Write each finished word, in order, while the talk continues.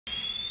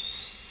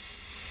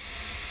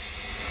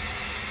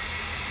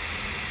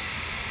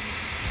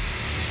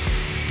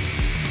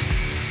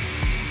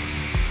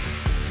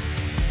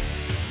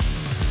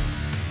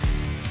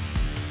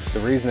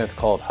The reason it's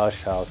called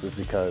hush house is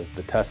because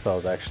the test cell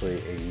is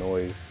actually a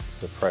noise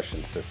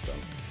suppression system.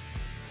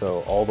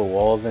 So all the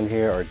walls in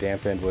here are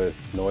dampened with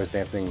noise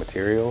dampening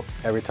material.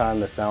 Every time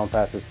the sound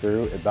passes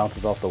through, it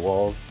bounces off the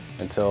walls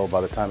until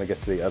by the time it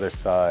gets to the other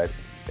side,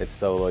 it's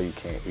so low you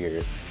can't hear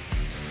it.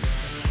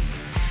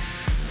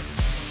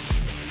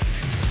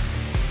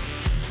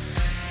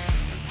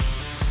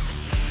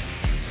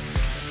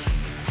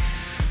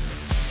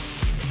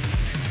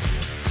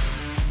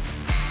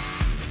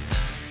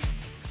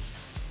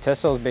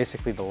 Test cell is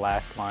basically the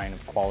last line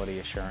of quality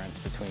assurance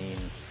between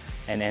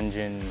an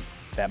engine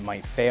that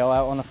might fail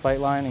out on the flight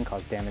line and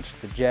cause damage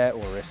to the jet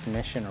or risk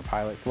mission or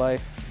pilot's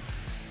life,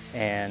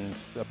 and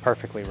a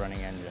perfectly running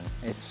engine.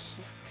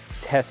 It's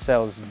test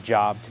cell's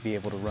job to be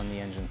able to run the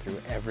engine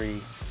through every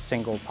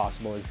single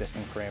possible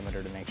existing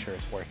parameter to make sure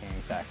it's working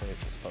exactly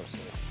as it's supposed to.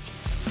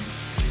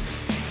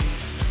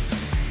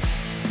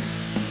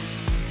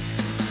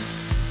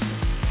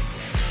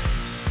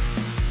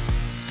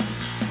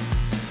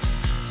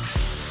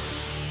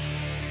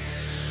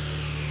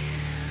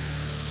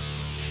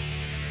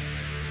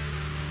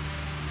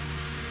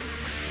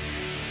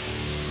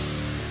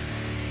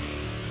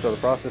 So the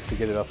process to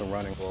get it up and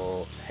running,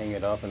 we'll hang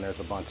it up and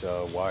there's a bunch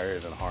of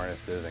wires and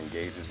harnesses and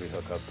gauges we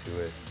hook up to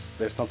it.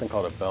 There's something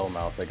called a bell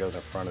mouth that goes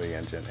in front of the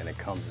engine and it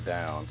comes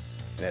down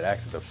and it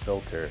acts as a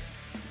filter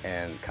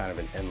and kind of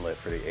an inlet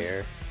for the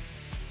air.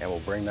 And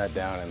we'll bring that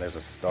down and there's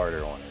a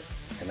starter on it.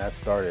 And that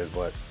starter is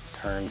what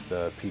turns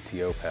the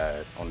PTO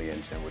pad on the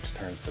engine, which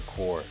turns the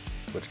core,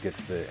 which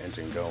gets the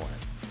engine going.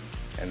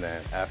 And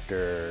then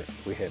after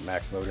we hit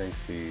max motoring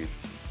speed,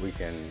 we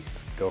can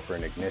go for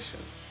an ignition.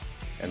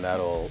 And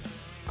that'll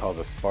cause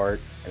a spark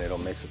and it'll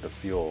mix with the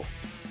fuel,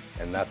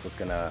 and that's what's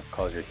gonna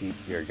cause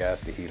your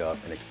gas to heat up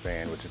and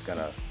expand, which is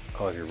gonna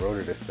cause your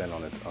rotor to spin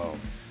on its own.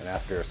 And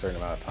after a certain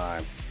amount of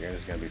time, your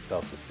engine's gonna be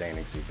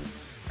self-sustaining, so you can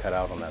cut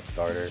out on that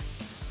starter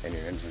and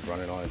your engine's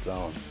running on its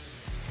own.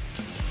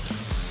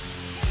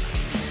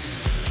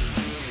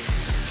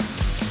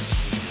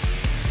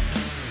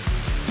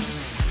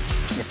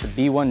 If the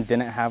B1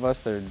 didn't have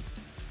us, there'd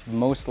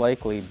most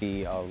likely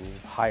be a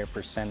higher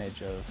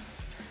percentage of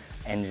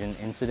engine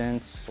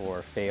incidents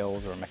or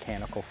fails or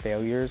mechanical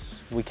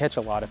failures. We catch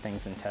a lot of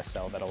things in test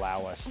cell that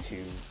allow us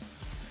to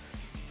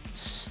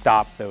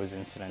stop those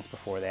incidents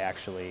before they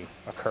actually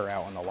occur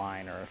out on the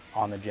line or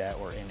on the jet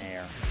or in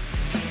air.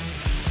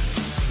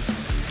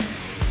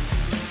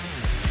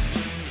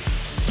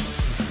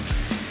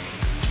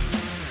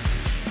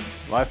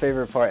 My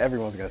favorite part,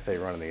 everyone's gonna say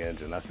running the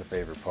engine. That's the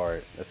favorite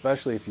part,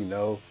 especially if you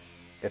know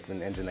it's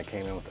an engine that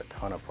came in with a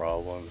ton of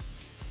problems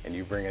and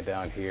you bring it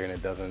down here and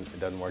it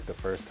doesn't work the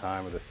first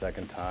time or the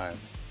second time,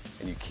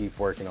 and you keep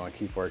working on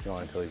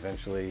until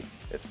eventually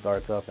it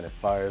starts up and it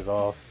fires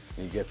off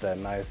and you get that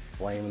nice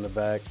flame in the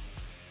back.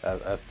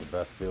 That's the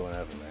best feeling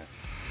ever, man.